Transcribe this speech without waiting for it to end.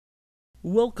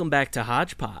Welcome back to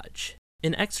Hodgepodge.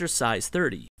 In exercise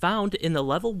 30, found in the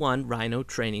level 1 Rhino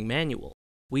training manual,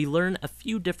 we learn a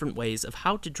few different ways of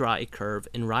how to draw a curve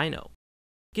in Rhino.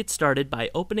 Get started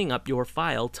by opening up your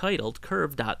file titled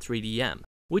curve.3dm,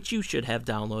 which you should have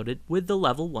downloaded with the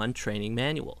level 1 training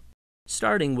manual.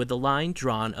 Starting with the line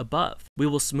drawn above, we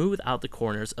will smooth out the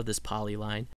corners of this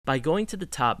polyline by going to the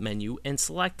top menu and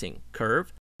selecting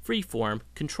Curve, Freeform,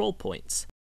 Control Points.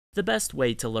 The best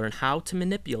way to learn how to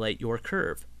manipulate your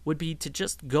curve would be to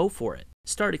just go for it.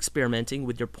 Start experimenting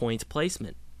with your point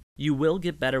placement. You will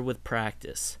get better with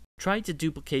practice. Try to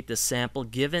duplicate the sample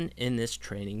given in this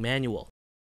training manual.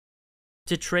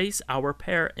 To trace our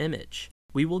pear image,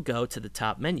 we will go to the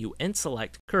top menu and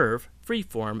select Curve,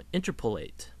 Freeform,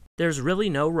 Interpolate. There's really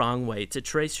no wrong way to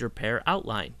trace your pear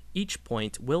outline. Each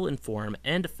point will inform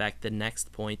and affect the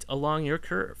next point along your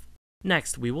curve.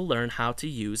 Next, we will learn how to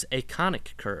use a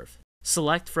conic curve.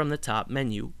 Select from the top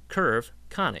menu, Curve,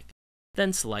 Conic.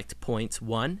 Then select points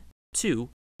 1, 2,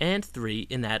 and 3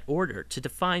 in that order to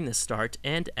define the start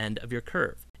and end of your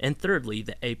curve, and thirdly,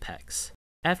 the apex.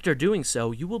 After doing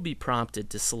so, you will be prompted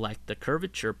to select the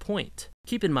curvature point.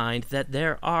 Keep in mind that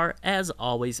there are, as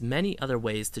always, many other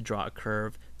ways to draw a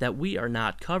curve that we are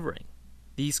not covering.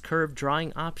 These curve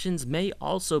drawing options may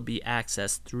also be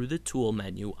accessed through the tool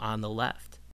menu on the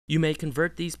left. You may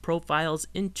convert these profiles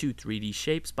into 3D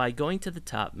shapes by going to the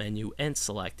top menu and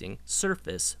selecting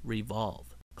Surface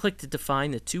Revolve. Click to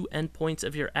define the two endpoints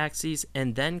of your axes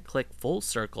and then click Full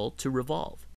Circle to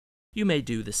revolve. You may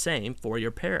do the same for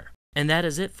your pear. And that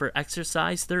is it for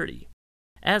exercise 30.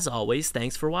 As always,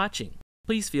 thanks for watching.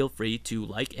 Please feel free to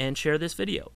like and share this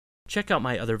video. Check out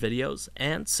my other videos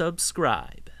and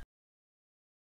subscribe.